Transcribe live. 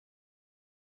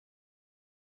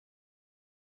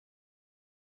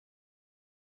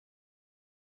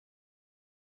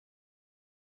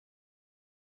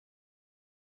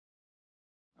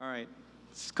All right.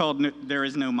 It's called There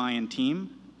Is No Mayan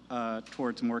Team,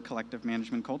 towards more collective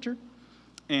management culture.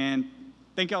 And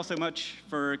thank you all so much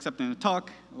for accepting the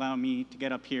talk, allowing me to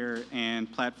get up here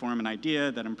and platform an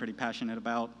idea that I'm pretty passionate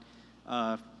about.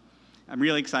 I'm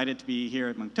really excited to be here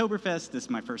at Monktoberfest. This is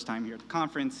my first time here at the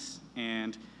conference,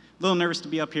 and a little nervous to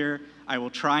be up here. I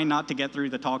will try not to get through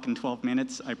the talk in 12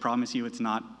 minutes. I promise you it's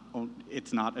not a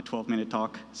 12-minute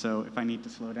talk, so if I need to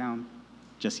slow down,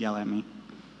 just yell at me.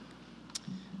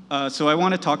 So I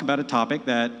want to talk about a topic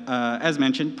that, as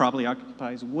mentioned, probably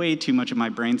occupies way too much of my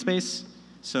brain space.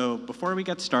 So before we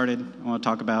get started, I want to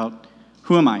talk about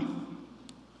who am I?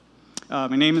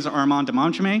 My name is Armand.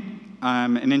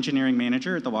 I'm an engineering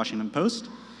manager at the Washington Post,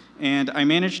 and I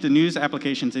manage the news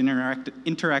applications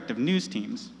interactive news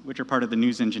teams, which are part of the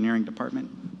news engineering department.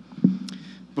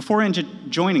 Before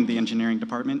joining the engineering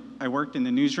department, I worked in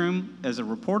the newsroom as a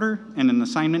reporter and an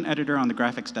assignment editor on the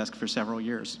graphics desk for several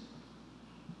years.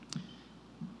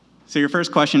 So your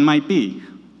first question might be,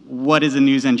 what is a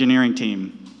news engineering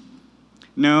team?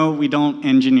 No, we don't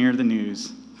engineer the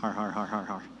news. Har, har, har,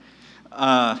 har,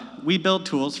 har. We build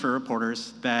tools for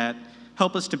reporters that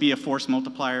help us to be a force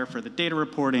multiplier for the data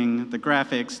reporting, the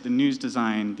graphics, the news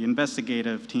design, the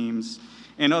investigative teams,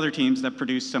 and other teams that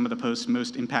produce some of the Post's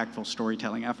most impactful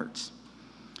storytelling efforts.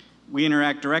 We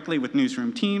interact directly with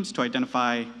newsroom teams to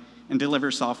identify and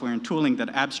deliver software and tooling that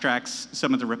abstracts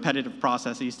some of the repetitive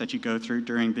processes that you go through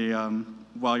during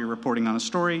while you're reporting on a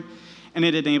story, and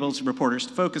it enables reporters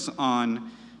to focus on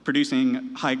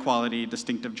producing high-quality,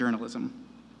 distinctive journalism.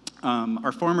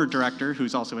 Our former director,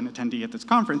 who's also an attendee at this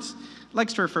conference,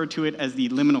 likes to refer to it as the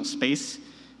liminal space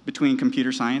between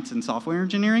computer science and software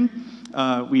engineering.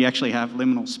 We actually have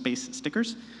liminal space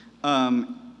stickers.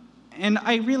 And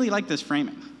I really like this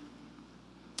framing.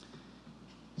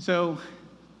 So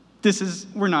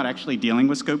we're not actually dealing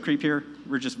with scope creep here.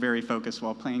 We're just very focused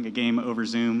while playing a game over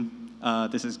Zoom.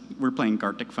 We're playing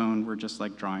Gartic Phone. We're just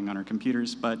like drawing on our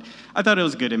computers. But I thought it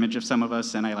was a good image of some of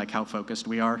us, and I like how focused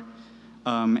we are.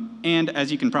 And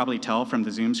as you can probably tell from the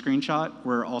Zoom screenshot,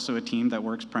 we're also a team that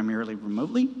works primarily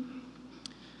remotely.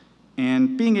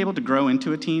 And being able to grow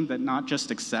into a team that not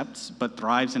just accepts, but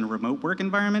thrives in a remote work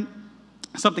environment,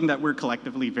 something that we're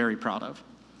collectively very proud of.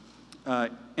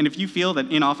 And if you feel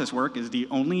that in-office work is the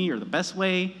only or the best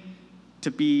way to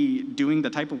be doing the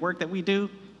type of work that we do,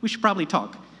 we should probably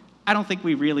talk. I don't think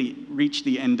we really reached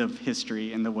the end of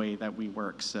history in the way that we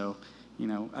work. So,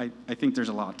 I think there's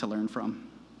a lot to learn from.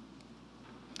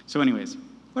 So anyways,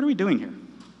 what are we doing here?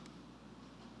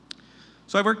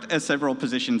 So I worked at several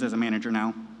positions as a manager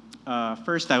now.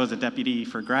 First, I was a deputy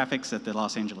for graphics at the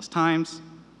Los Angeles Times,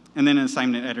 and then an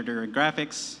assignment editor in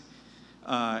graphics,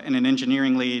 and an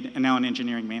engineering lead, and now an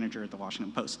engineering manager at the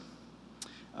Washington Post.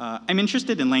 I'm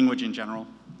interested in language in general,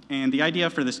 and the idea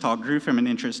for this talk grew from an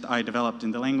interest I developed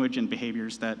in the language and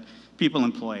behaviors that people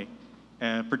employ,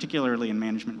 particularly in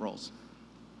management roles.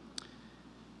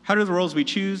 How do the words we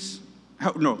choose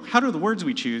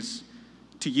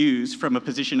to use from a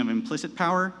position of implicit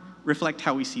power reflect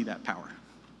how we see that power?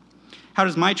 How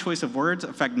does my choice of words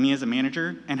affect me as a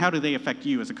manager, and how do they affect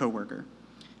you as a coworker?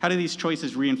 How do these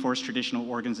choices reinforce traditional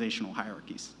organizational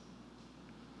hierarchies?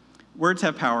 Words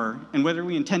have power, and whether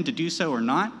we intend to do so or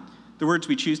not, the words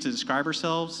we choose to describe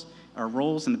ourselves, our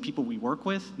roles, and the people we work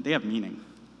with, they have meaning.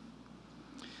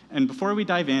 And before we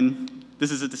dive in,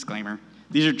 this is a disclaimer.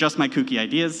 These are just my kooky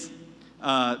ideas,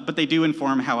 but they do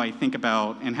inform how I think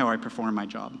about and how I perform my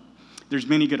job. There's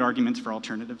many good arguments for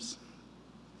alternatives.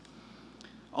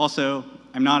 Also,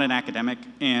 I'm not an academic,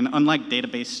 and unlike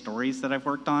database stories that I've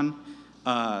worked on,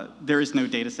 there is no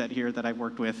data set here that I've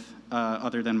worked with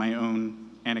other than my own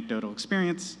anecdotal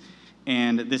experience,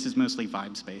 and this is mostly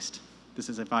vibes-based. This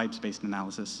is a vibes-based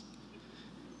analysis.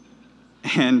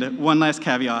 And one last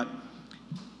caveat,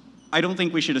 I don't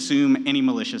think we should assume any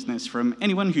maliciousness from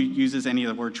anyone who uses any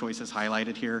of the word choices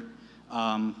highlighted here.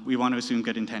 We want to assume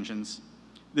good intentions.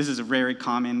 This is a very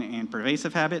common and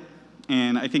pervasive habit,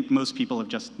 and I think most people have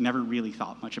just never really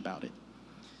thought much about it.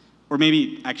 Or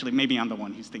maybe I'm the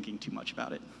one who's thinking too much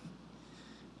about it.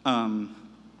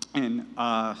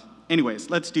 Anyways,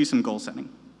 let's do some goal setting.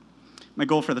 My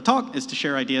goal for the talk is to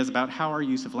share ideas about how our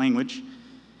use of language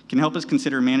can help us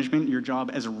consider management, your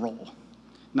job, as a role,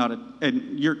 not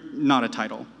a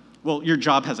title. Well, your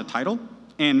job has a title,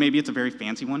 and maybe it's a very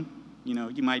fancy one.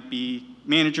 You might be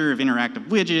manager of interactive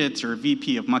widgets or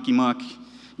VP of Mucky Muck,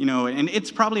 and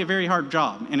it's probably a very hard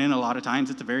job, and in a lot of times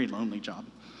it's a very lonely job.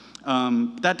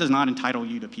 That does not entitle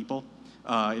you to people.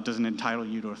 It doesn't entitle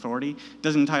you to authority. It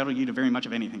doesn't entitle you to very much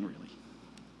of anything, really.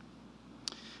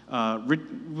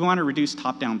 We want to reduce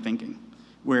top-down thinking.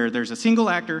 where there's a single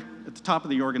actor at the top of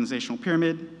the organizational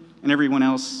pyramid, and everyone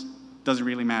else doesn't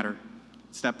really matter.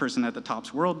 It's that person at the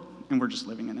top's world, and we're just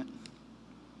living in it.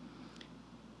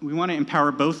 We want to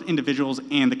empower both individuals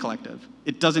and the collective.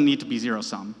 It doesn't need to be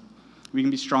zero-sum. We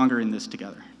can be stronger in this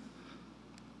together.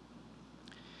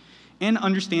 And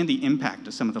understand the impact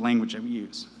of some of the language that we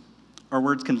use. Our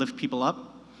words can lift people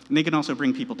up, and they can also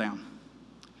bring people down.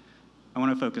 I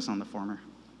want to focus on the former.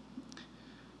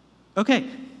 Okay,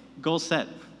 goals set.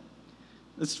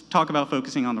 Let's talk about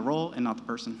focusing on the role and not the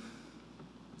person.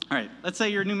 All right, let's say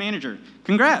you're a new manager.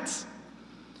 Congrats!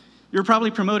 You're probably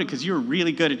promoted because you were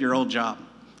really good at your old job.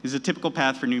 This is a typical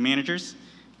path for new managers,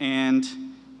 and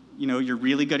you're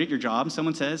really good at your job.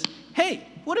 Someone says, hey,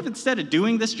 what if instead of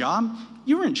doing this job,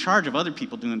 you were in charge of other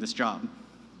people doing this job?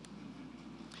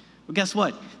 Well, guess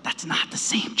what? That's not the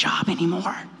same job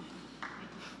anymore.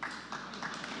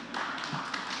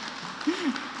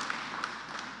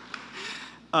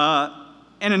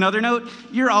 And another note,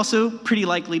 you're also pretty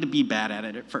likely to be bad at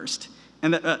it at first.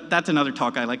 And that's another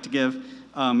talk I like to give.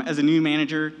 As a new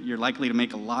manager, you're likely to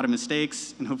make a lot of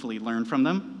mistakes and hopefully learn from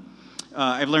them.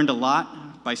 I've learned a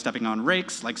lot by stepping on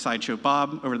rakes like Sideshow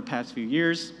Bob over the past few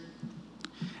years.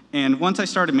 And once I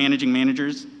started managing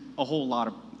managers, a whole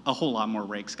lot more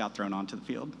rakes got thrown onto the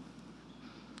field.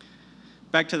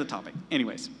 Back to the topic.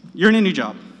 Anyways, you're in a new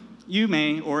job. You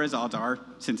may, or as odds are,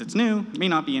 since it's new, may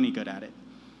not be any good at it.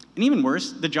 And even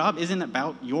worse, the job isn't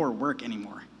about your work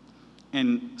anymore.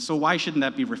 And so why shouldn't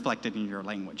that be reflected in your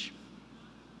language?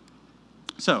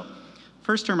 So,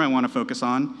 first term I want to focus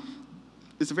on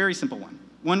is a very simple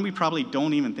one we probably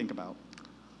don't even think about.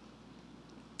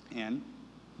 And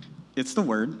it's the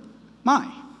word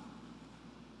my.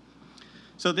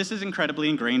 So this is incredibly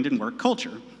ingrained in work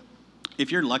culture.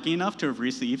 If you're lucky enough to have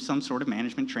received some sort of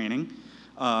management training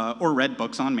or read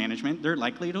books on management, they're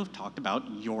likely to have talked about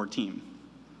your team.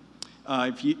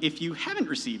 If you haven't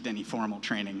received any formal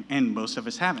training, and most of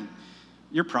us haven't,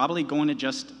 you're probably going to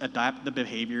just adapt the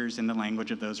behaviors and the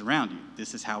language of those around you.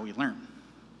 This is how we learn.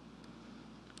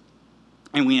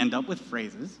 And we end up with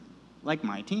phrases like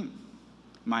my team,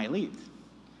 my leads,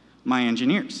 my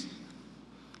engineers,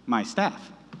 my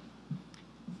staff.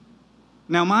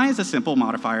 Now, my is a simple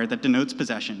modifier that denotes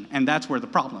possession, and that's where the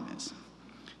problem is.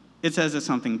 It says that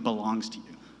something belongs to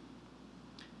you.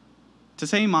 To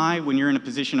say my when you're in a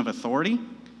position of authority,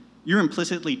 you're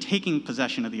implicitly taking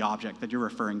possession of the object that you're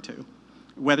referring to,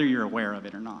 whether you're aware of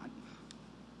it or not.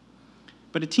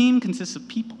 But a team consists of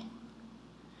people.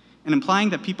 And implying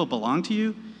that people belong to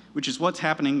you, which is what's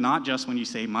happening not just when you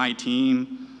say my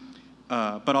team,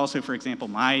 but also, for example,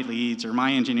 my leads or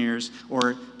my engineers,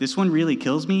 or this one really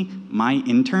kills me, my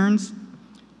interns,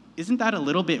 isn't that a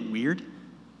little bit weird?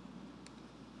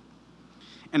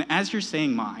 And as you're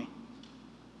saying my,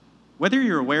 whether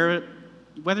you're aware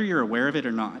of it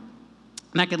or not,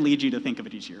 that can lead you to think of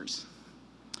it as yours.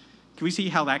 Can we see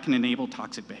how that can enable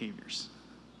toxic behaviors?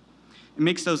 It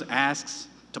makes those asks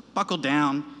to buckle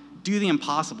down, do the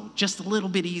impossible just a little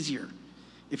bit easier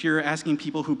if you're asking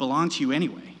people who belong to you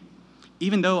anyway.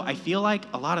 Even though I feel like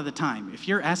a lot of the time, if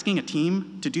you're asking a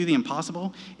team to do the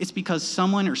impossible, it's because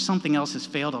someone or something else has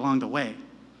failed along the way.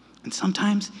 And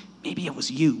sometimes, maybe it was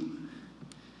you.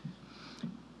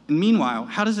 And meanwhile,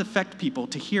 how does it affect people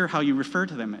to hear how you refer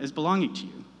to them as belonging to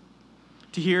you?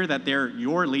 To hear that they're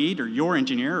your lead or your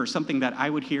engineer or something that I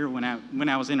would hear when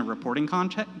I was in a reporting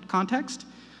context,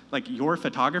 like your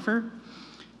photographer,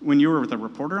 when you were the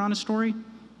reporter on a story,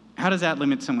 how does that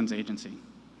limit someone's agency?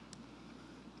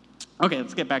 Okay,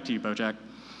 let's get back to you, Bojack.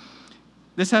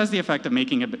 This has the effect of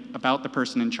making it about the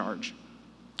person in charge.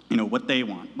 What they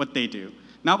want, what they do.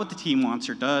 Not what the team wants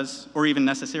or does, or even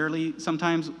necessarily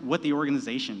sometimes what the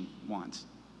organization wants.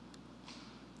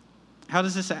 How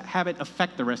does this habit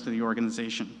affect the rest of the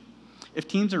organization? If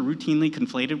teams are routinely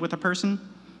conflated with a person,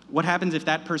 what happens if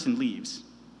that person leaves?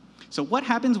 So what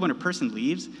happens when a person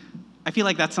leaves? I feel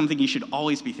like that's something you should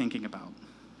always be thinking about.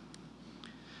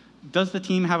 Does the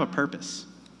team have a purpose?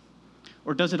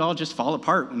 Or does it all just fall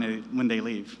apart when they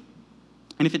leave?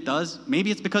 And if it does, maybe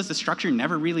it's because the structure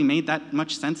never really made that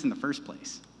much sense in the first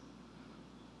place.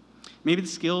 Maybe the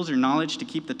skills or knowledge to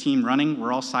keep the team running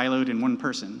were all siloed in one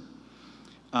person.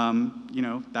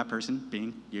 That person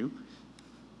being you.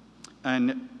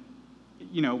 And,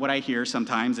 what I hear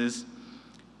sometimes is,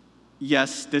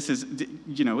 yes, this is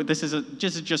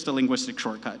just a linguistic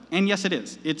shortcut. And yes, it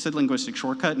is. It's a linguistic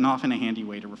shortcut and often a handy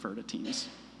way to refer to teams.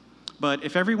 But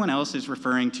if everyone else is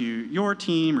referring to your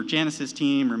team or Janice's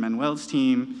team or Manuel's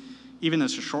team, even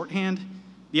as a shorthand,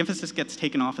 the emphasis gets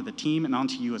taken off of the team and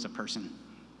onto you as a person,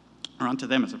 or onto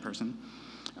them as a person.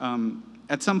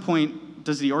 at some point,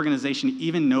 does the organization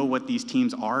even know what these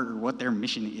teams are or what their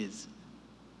mission is?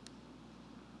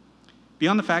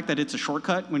 Beyond the fact that it's a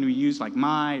shortcut when we use like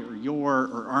my or your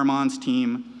or Armand's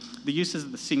team, the use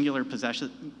of the singular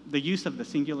possessive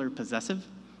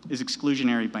is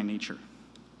exclusionary by nature.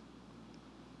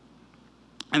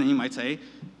 And then you might say,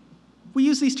 we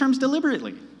use these terms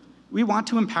deliberately. We want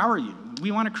to empower you.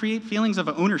 We want to create feelings of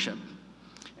ownership.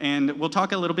 And we'll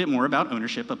talk a little bit more about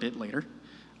ownership a bit later.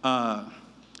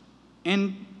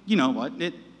 And you know what?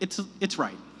 It's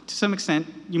right. To some extent,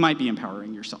 you might be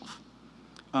empowering yourself.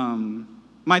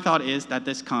 My thought is that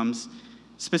this comes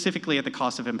specifically at the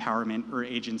cost of empowerment or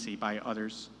agency by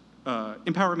others on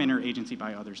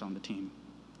the team.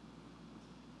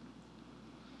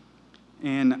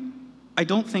 And I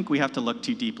don't think we have to look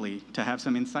too deeply to have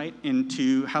some insight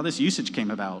into how this usage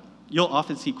came about. You'll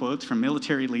often see quotes from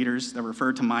military leaders that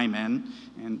refer to my men,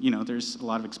 and you know, there's a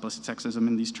lot of explicit sexism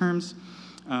in these terms.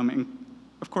 And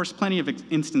of course, plenty of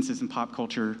instances in pop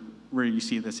culture where you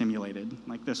see this emulated,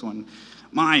 like this one.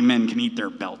 My men can eat their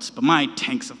belts, but my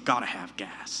tanks have got to have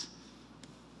gas.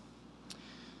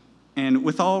 And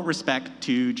with all respect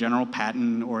to General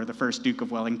Patton or the first Duke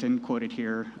of Wellington, quoted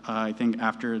here, I think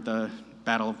after the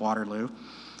Battle of Waterloo,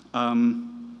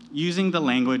 using the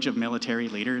language of military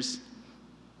leaders,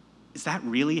 is that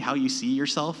really how you see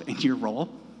yourself and your role?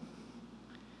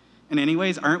 And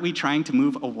anyways, aren't we trying to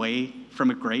move away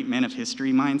from a great men of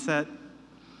history mindset?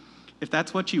 If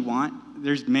that's what you want,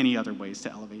 there's many other ways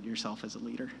to elevate yourself as a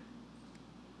leader.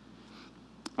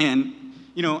 And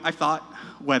you know, I thought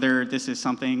whether this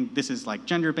is like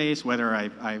gender-based, whether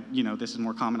this is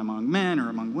more common among men or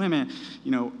among women,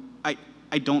 you know,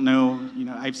 I don't know, you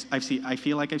know, I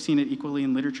feel like I've seen it equally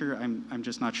in literature. I'm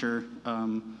just not sure.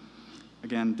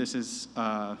 Again, this is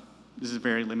a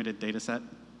very limited data set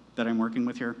that I'm working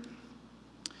with here.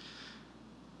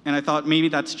 And I thought maybe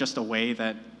that's just a way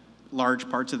that large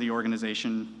parts of the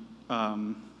organization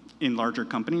in larger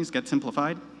companies get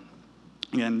simplified.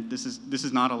 Again, this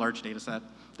is not a large data set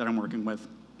that I'm working with.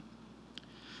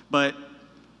 But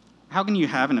how can you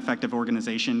have an effective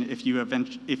organization if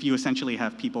you essentially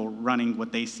have people running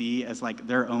what they see as like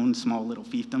their own small little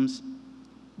fiefdoms?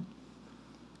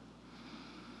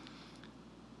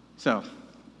 So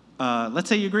let's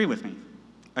say you agree with me.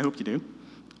 I hope you do.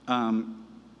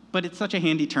 But it's such a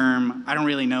handy term, I don't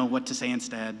really know what to say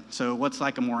instead, so what's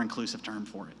like a more inclusive term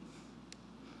for it?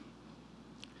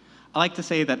 I like to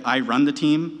say that I run the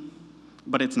team,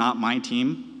 but it's not my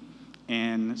team.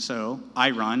 And so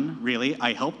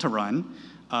I help to run.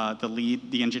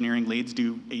 The engineering leads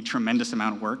do a tremendous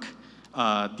amount of work.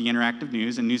 The interactive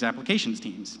news and news applications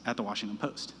teams at the Washington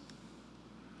Post.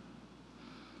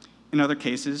 In other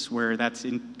cases where that's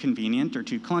inconvenient or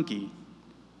too clunky,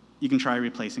 you can try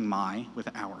replacing my with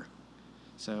our.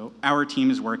 So our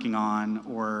team is working on,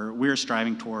 or we're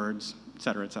striving towards, et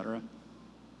cetera, et cetera.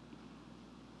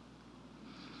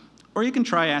 Or you can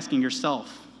try asking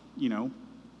yourself, you know,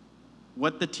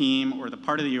 what the team or the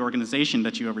part of the organization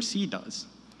that you oversee does.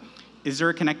 Is there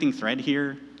a connecting thread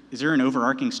here? Is there an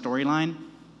overarching storyline?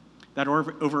 That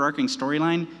overarching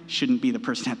storyline shouldn't be the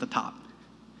person at the top.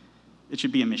 It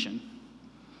should be a mission.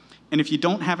 And if you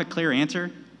don't have a clear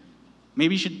answer,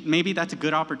 maybe that's a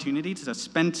good opportunity to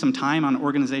spend some time on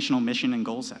organizational mission and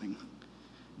goal setting.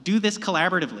 Do this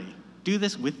collaboratively. Do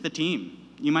this with the team.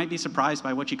 You might be surprised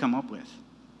by what you come up with.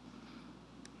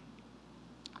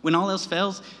 When all else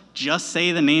fails, just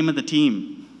say the name of the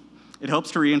team. It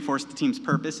helps to reinforce the team's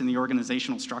purpose in the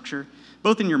organizational structure,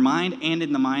 both in your mind and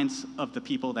in the minds of the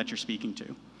people that you're speaking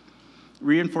to.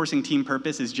 Reinforcing team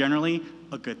purpose is generally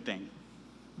a good thing.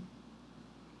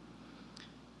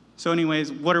 So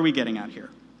anyways, what are we getting at here?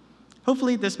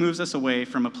 Hopefully this moves us away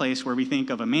from a place where we think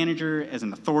of a manager as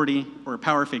an authority or a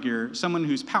power figure, someone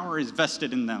whose power is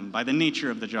vested in them by the nature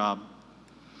of the job.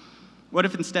 What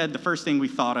if instead the first thing we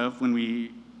thought of when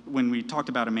we talked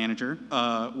about a manager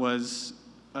was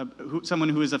someone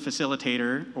who is a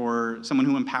facilitator or someone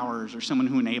who empowers or someone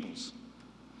who enables?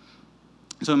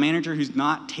 So a manager who's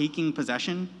not taking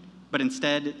possession, but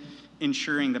instead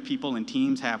ensuring that people and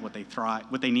teams have what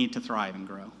they need to thrive and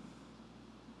grow.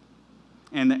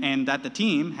 And that the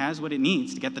team has what it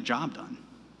needs to get the job done.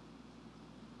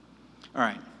 All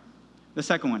right, the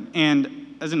second one.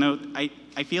 And as a note,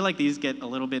 I feel like these get a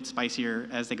little bit spicier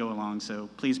as they go along, so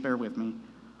please bear with me.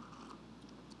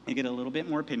 They get a little bit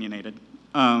more opinionated.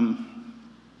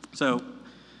 So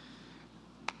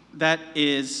that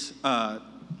is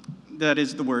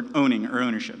the word owning or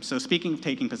ownership. So speaking of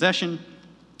taking possession,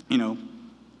 you know,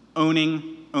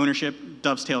 ownership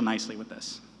dovetail nicely with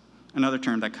this. Another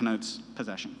term that connotes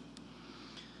possession.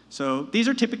 So these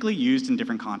are typically used in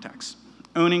different contexts.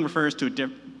 Owning refers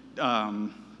to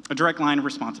a direct line of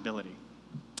responsibility.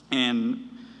 And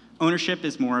ownership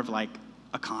is more of like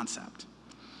a concept.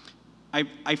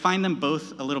 I find them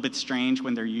both a little bit strange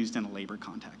when they're used in a labor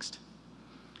context.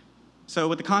 So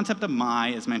with the concept of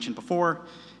my, as mentioned before,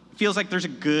 it feels like there's a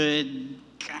good,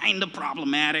 kind of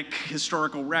problematic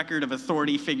historical record of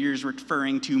authority figures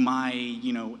referring to my,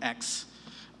 ex.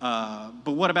 But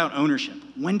what about ownership?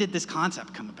 When did this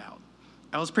concept come about?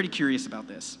 I was pretty curious about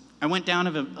this. I went down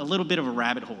a little bit of a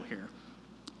rabbit hole here,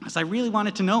 because I really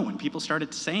wanted to know when people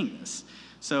started saying this.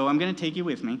 So I'm going to take you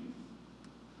with me.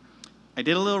 I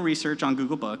did a little research on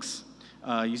Google Books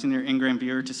using their Ingram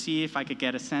viewer to see if I could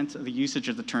get a sense of the usage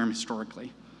of the term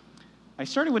historically. I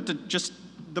started with just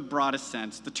the broadest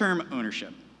sense, the term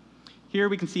ownership. Here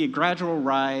we can see a gradual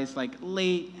rise, like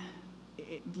late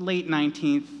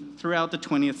 19th, throughout the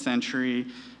 20th century,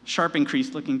 sharp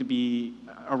increase looking to be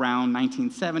around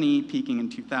 1970, peaking in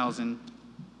 2000.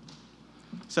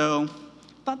 So I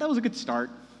thought that was a good start,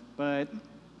 but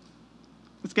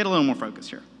let's get a little more focused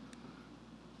here.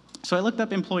 So I looked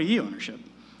up employee ownership,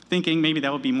 thinking maybe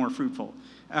that would be more fruitful.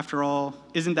 After all,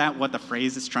 isn't that what the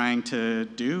phrase is trying to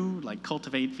do, like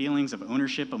cultivate feelings of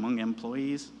ownership among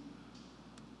employees?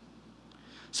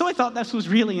 So I thought this was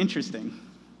really interesting.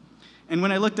 And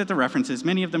when I looked at the references,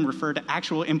 many of them refer to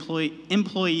actual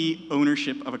employee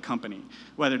ownership of a company,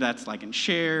 whether that's like in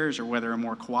shares or whether a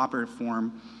more cooperative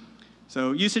form.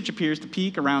 So usage appears to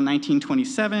peak around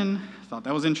 1927. Thought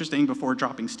that was interesting before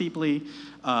dropping steeply,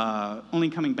 only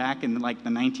coming back in like the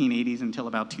 1980s until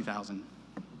about 2000.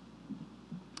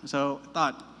 So I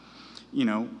thought,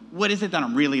 what is it that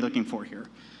I'm really looking for here?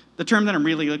 The term that I'm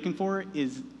really looking for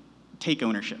is take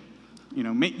ownership. You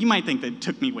might think that it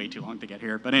took me way too long to get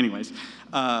here, but anyways,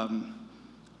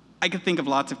 I could think of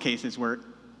lots of cases where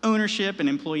ownership and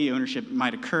employee ownership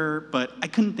might occur, but I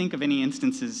couldn't think of any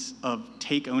instances of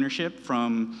take ownership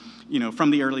from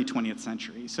the early 20th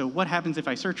century. So what happens if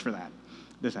I search for that?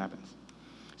 This happens.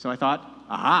 So I thought,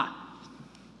 aha,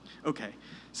 okay.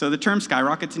 So the term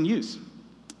skyrockets in use,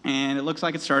 and it looks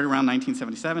like it started around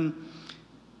 1977.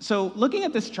 So looking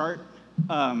at this chart,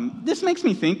 this makes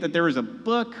me think that there was a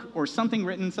book or something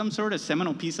written, some sort of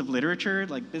seminal piece of literature,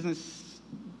 like business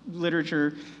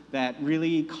literature, that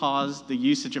really caused the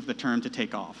usage of the term to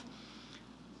take off.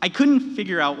 I couldn't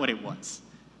figure out what it was.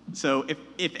 So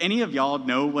if any of y'all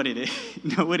know what it is,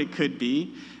 know what it could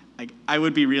be, I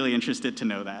would be really interested to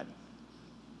know that.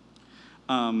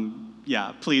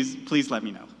 Yeah, please let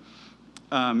me know.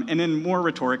 And then more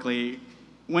rhetorically,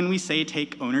 when we say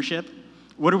take ownership,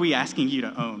 what are we asking you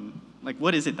to own? Like,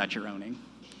 what is it that you're owning?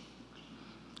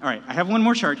 All right, I have one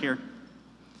more chart here.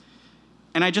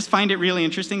 And I just find it really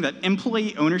interesting that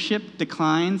employee ownership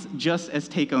declines just as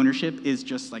take ownership is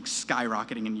just like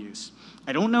skyrocketing in use.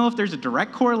 I don't know if there's a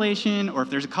direct correlation or if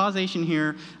there's a causation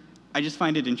here. I just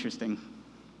find it interesting.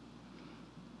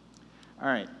 All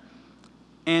right.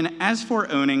 And as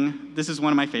for owning, this is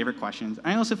one of my favorite questions.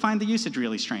 I also find the usage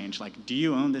really strange. Like, do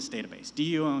you own this database? Do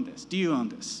you own this? Do you own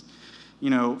this?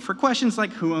 For questions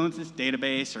like who owns this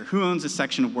database or who owns this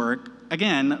section of work,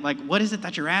 again, like, what is it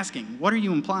that you're asking? What are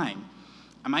you implying?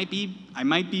 I might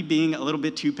be being a little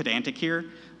bit too pedantic here,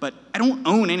 but I don't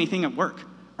own anything at work.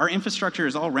 Our infrastructure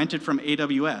is all rented from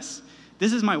AWS.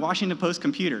 This is my Washington Post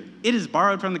computer. It is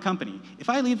borrowed from the company. If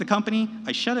I leave the company,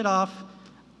 I shut it off,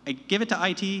 I give it to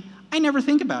IT, I never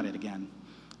think about it again.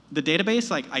 The database,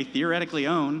 like, I theoretically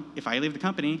own, if I leave the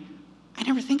company, I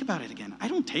never think about it again. I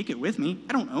don't take it with me.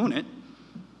 I don't own it.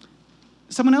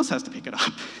 Someone else has to pick it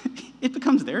up. It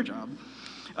becomes their job.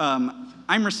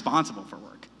 I'm responsible for work.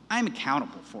 I'm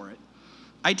accountable for it.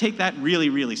 I take that really,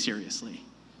 really seriously.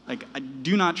 Like, I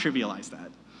do not trivialize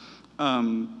that.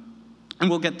 And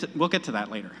we'll get to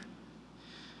that later.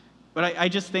 But I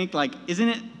just think, like, isn't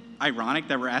it ironic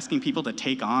that we're asking people to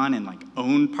take on and like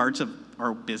own parts of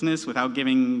our business without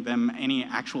giving them any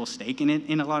actual stake in it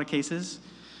in a lot of cases?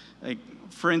 Like,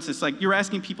 for instance, like, you're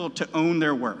asking people to own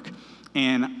their work.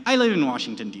 And I live in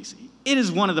Washington, D.C. It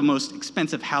is one of the most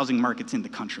expensive housing markets in the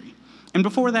country. And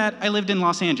before that, I lived in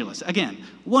Los Angeles. Again,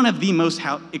 one of the most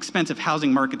expensive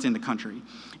housing markets in the country.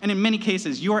 And in many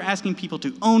cases, you're asking people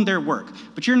to own their work,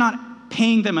 but you're not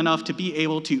paying them enough to be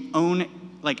able to own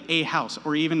like a house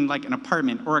or even like an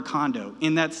apartment or a condo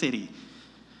in that city.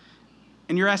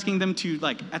 And you're asking them to,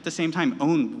 like, at the same time,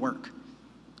 own work.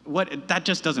 That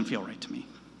just doesn't feel right to me.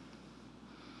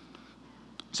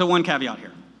 So one caveat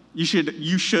here. You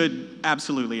should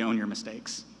absolutely own your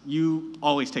mistakes. You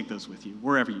always take those with you,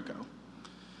 wherever you go.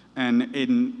 And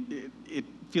it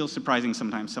feels surprising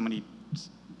sometimes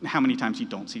how many times you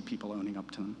don't see people owning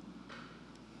up to them.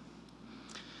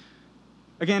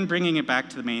 Again, bringing it back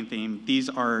to the main theme, these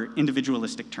are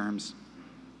individualistic terms.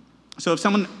 So if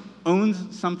someone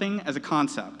owns something as a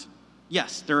concept,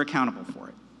 yes, they're accountable for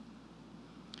it.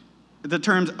 The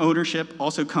terms ownership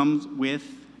also comes with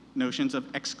notions of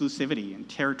exclusivity and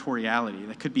territoriality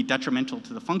that could be detrimental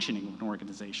to the functioning of an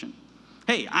organization.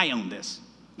 Hey, I own this,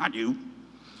 not you.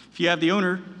 If you have the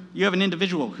owner, you have an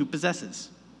individual who possesses.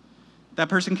 That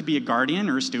person could be a guardian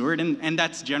or a steward, and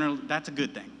that's a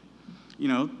good thing. You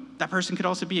know, that person could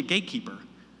also be a gatekeeper,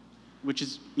 which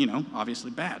is, you know,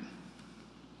 obviously bad.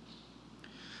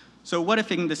 So what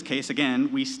if in this case,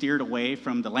 again, we steered away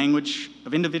from the language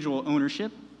of individual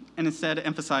ownership and instead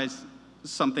emphasized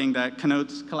something that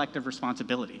connotes collective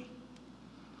responsibility?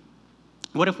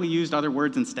 What if we used other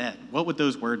words instead? What would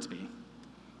those words be?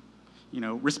 You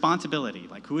know, responsibility,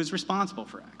 like who is responsible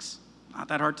for X? Not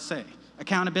that hard to say.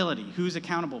 Accountability, who's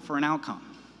accountable for an outcome?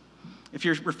 If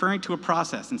you're referring to a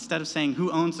process, instead of saying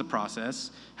who owns the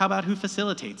process, how about who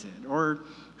facilitates it or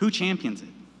who champions it?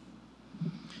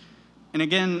 And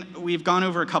again, we've gone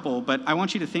over a couple, but I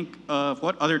want you to think of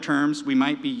what other terms we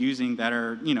might be using that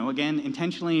are, you know, again,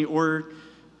 intentionally or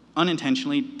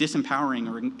unintentionally disempowering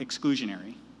or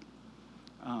exclusionary.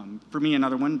 For me,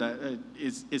 another one that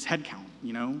is headcount,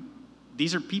 you know?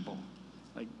 These are people.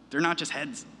 Like, they're not just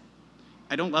heads.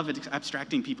 I don't love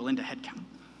abstracting people into headcount.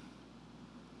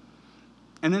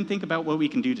 And then think about what we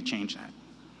can do to change that.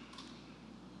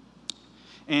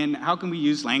 And how can we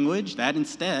use language that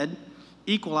instead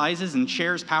equalizes and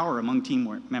shares power among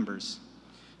team members,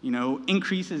 you know,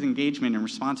 increases engagement and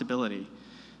responsibility,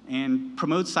 and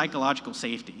promotes psychological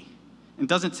safety, and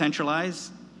doesn't centralize,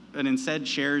 but instead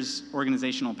shares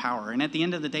organizational power. And at the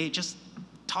end of the day, it just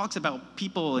talks about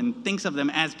people and thinks of them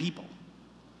as people.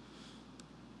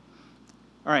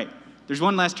 All right, there's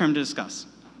one last term to discuss.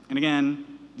 And again,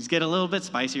 these get a little bit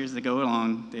spicier as they go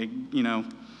along. They, you know,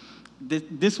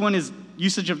 this one is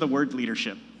usage of the word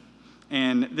leadership.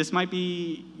 And this might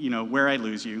be, you know, where I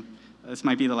lose you. This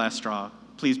might be the last straw.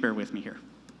 Please bear with me here.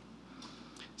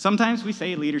 Sometimes we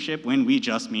say leadership when we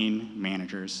just mean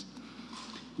managers.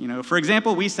 You know, for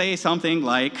example, we say something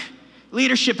like,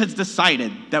 leadership has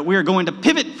decided that we're going to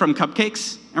pivot from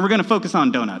cupcakes and we're going to focus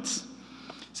on donuts.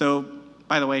 So,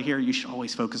 by the way, here, you should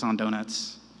always focus on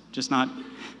donuts. Just not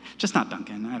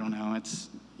Dunkin'. I don't know. It's,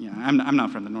 you know, I'm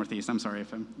not from the Northeast. I'm sorry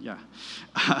if I'm, yeah.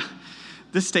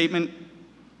 This statement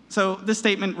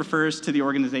refers to the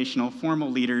organizational formal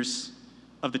leaders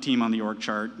of the team on the org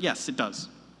chart. Yes, it does.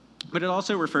 But it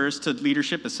also refers to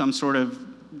leadership as some sort of,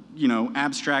 you know,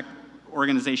 abstract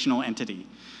organizational entity.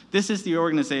 This is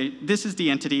the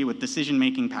entity with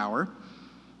decision-making power,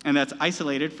 and that's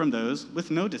isolated from those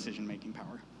with no decision-making power.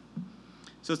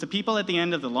 So it's the people at the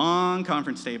end of the long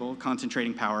conference table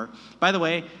concentrating power. By the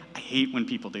way, I hate when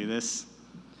people do this.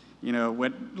 You know,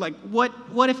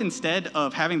 what if instead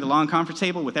of having the long conference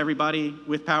table with everybody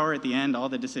with power at the end, all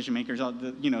the decision makers, all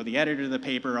the, you know, the editor of the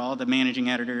paper, all the managing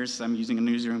editors, I'm using a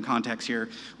newsroom context here,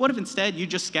 what if instead you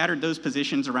just scattered those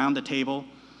positions around the table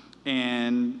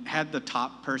and had the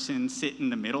top person sit in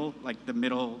the middle, like the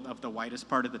middle of the widest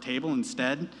part of the table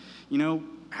instead? You know,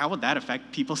 how would that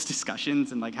affect people's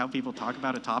discussions and like how people talk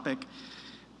about a topic?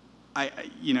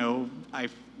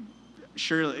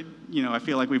 Surely, you know, I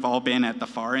feel like we've all been at the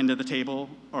far end of the table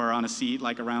or on a seat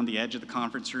like around the edge of the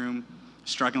conference room,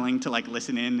 struggling to like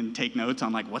listen in and take notes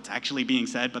on like what's actually being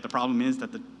said, but the problem is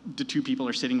that the two people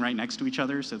are sitting right next to each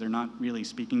other, so they're not really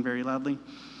speaking very loudly.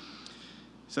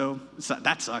 So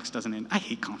that sucks, doesn't it? I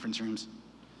hate conference rooms.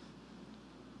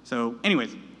 So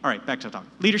anyways, all right, back to the talk.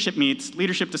 Leadership meets,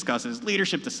 leadership discusses,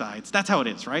 leadership decides. That's how it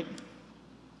is, right?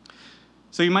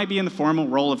 So you might be in the formal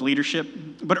role of leadership,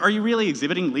 but are you really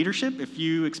exhibiting leadership if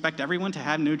you expect everyone to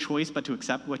have no choice but to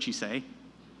accept what you say?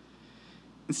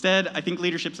 Instead, I think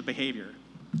leadership's a behavior.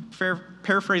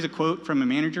 Paraphrase a quote from a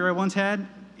manager I once had,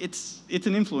 it's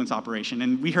an influence operation,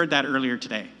 and we heard that earlier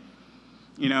today.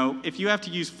 You know, if you have to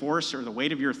use force or the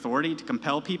weight of your authority to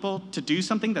compel people to do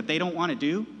something that they don't want to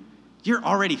do, you're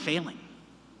already failing.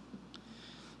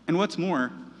 And what's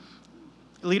more,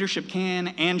 leadership can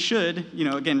and should, you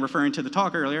know, again, referring to the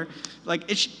talk earlier, like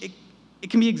it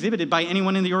can be exhibited by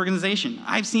anyone in the organization.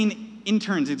 I've seen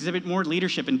interns exhibit more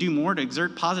leadership and do more to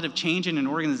exert positive change in an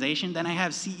organization than I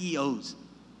have CEOs.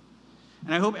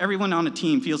 And I hope everyone on a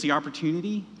team feels the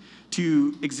opportunity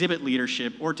to exhibit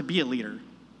leadership or to be a leader.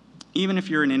 Even if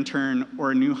you're an intern or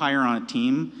a new hire on a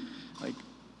team, like,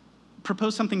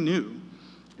 propose something new.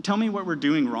 Tell me what we're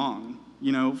doing wrong.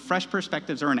 You know, fresh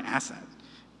perspectives are an asset.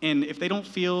 And if they don't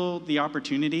feel the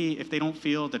opportunity, if they don't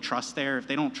feel the trust there, if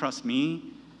they don't trust me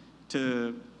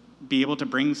to be able to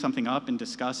bring something up and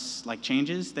discuss like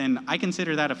changes, then I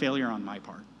consider that a failure on my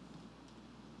part.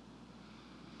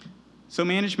 So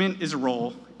management is a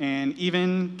role, and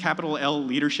even capital L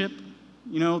leadership,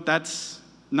 that's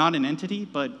not an entity,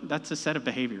 but that's a set of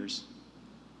behaviors.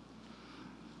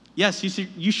 Yes,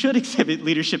 you should exhibit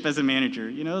leadership as a manager.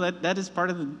 That is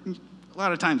a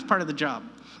lot of times, part of the job.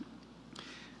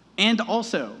 And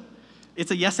also,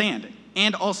 it's a yes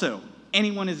and also,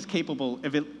 anyone is capable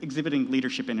of exhibiting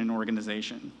leadership in an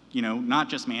organization, not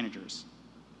just managers.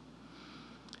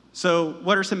 So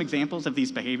what are some examples of these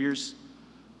behaviors?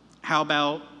 How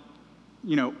about,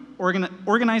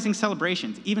 organizing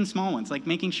celebrations, even small ones, like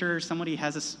making sure somebody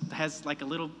has like a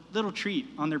little treat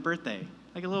on their birthday,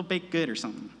 like a little baked good or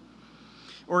something.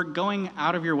 Or going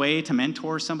out of your way to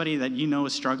mentor somebody that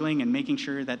is struggling and making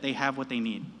sure that they have what they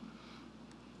need.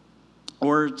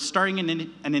 Or starting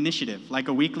an initiative, like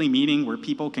a weekly meeting where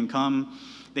people can come,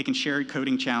 they can share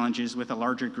coding challenges with a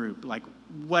larger group, like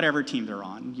whatever team they're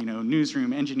on,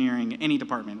 newsroom, engineering, any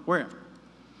department, wherever.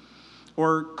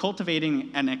 Or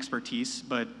cultivating an expertise,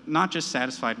 but not just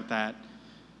satisfied with that,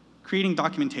 creating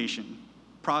documentation,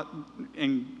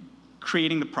 and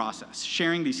creating the process,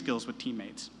 sharing these skills with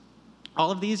teammates.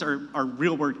 All of these are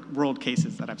real world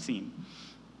cases that I've seen.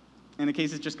 And the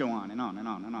cases just go on and on and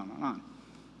on and on and on.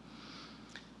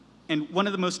 And one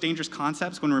of the most dangerous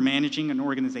concepts when we're managing an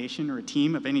organization or a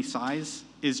team of any size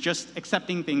is just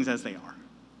accepting things as they are.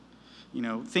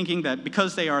 Thinking that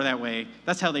because they are that way,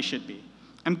 that's how they should be.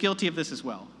 I'm guilty of this as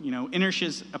well. Inertia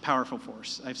is a powerful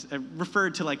force. I've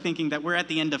referred to thinking that we're at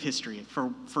the end of history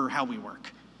for how we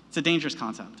work. It's a dangerous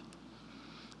concept.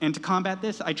 And to combat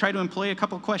this, I try to employ a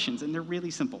couple of questions, and they're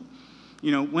really simple.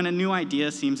 When a new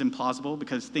idea seems implausible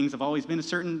because things have always been a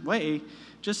certain way,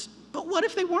 but what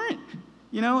if they weren't?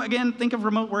 Again, think of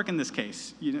remote work in this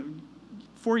case.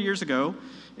 4 years ago,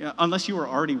 unless you were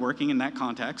already working in that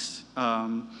context,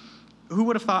 who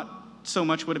would have thought so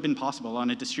much would have been possible on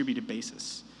a distributed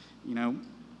basis?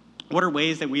 What are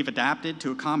ways that we've adapted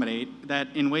to accommodate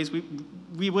that in ways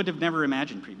we would have never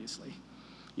imagined previously?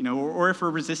 Or if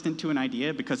we're resistant to an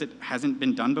idea because it hasn't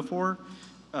been done before,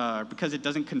 because it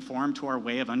doesn't conform to our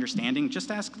way of understanding,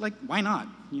 just ask, why not?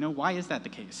 Why is that the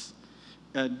case?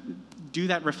 Do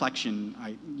that reflection,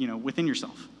 within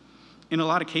yourself. In a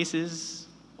lot of cases,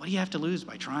 what do you have to lose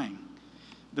by trying?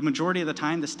 The majority of the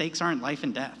time, the stakes aren't life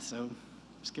and death, so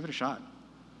just give it a shot.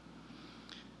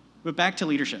 But back to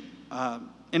leadership.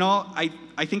 In all,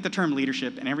 I think the term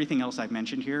leadership and everything else I've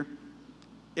mentioned here,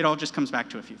 it all just comes back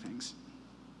to a few things.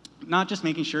 Not just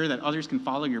making sure that others can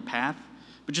follow your path,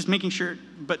 but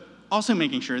also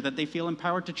making sure that they feel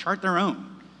empowered to chart their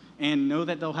own and know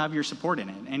that they'll have your support in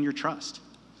it and your trust.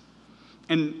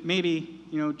 And maybe,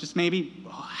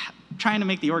 trying to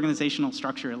make the organizational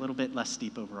structure a little bit less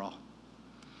steep overall.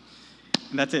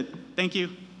 And that's it. Thank you.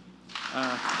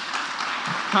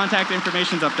 Contact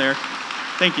information's up there.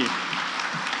 Thank you.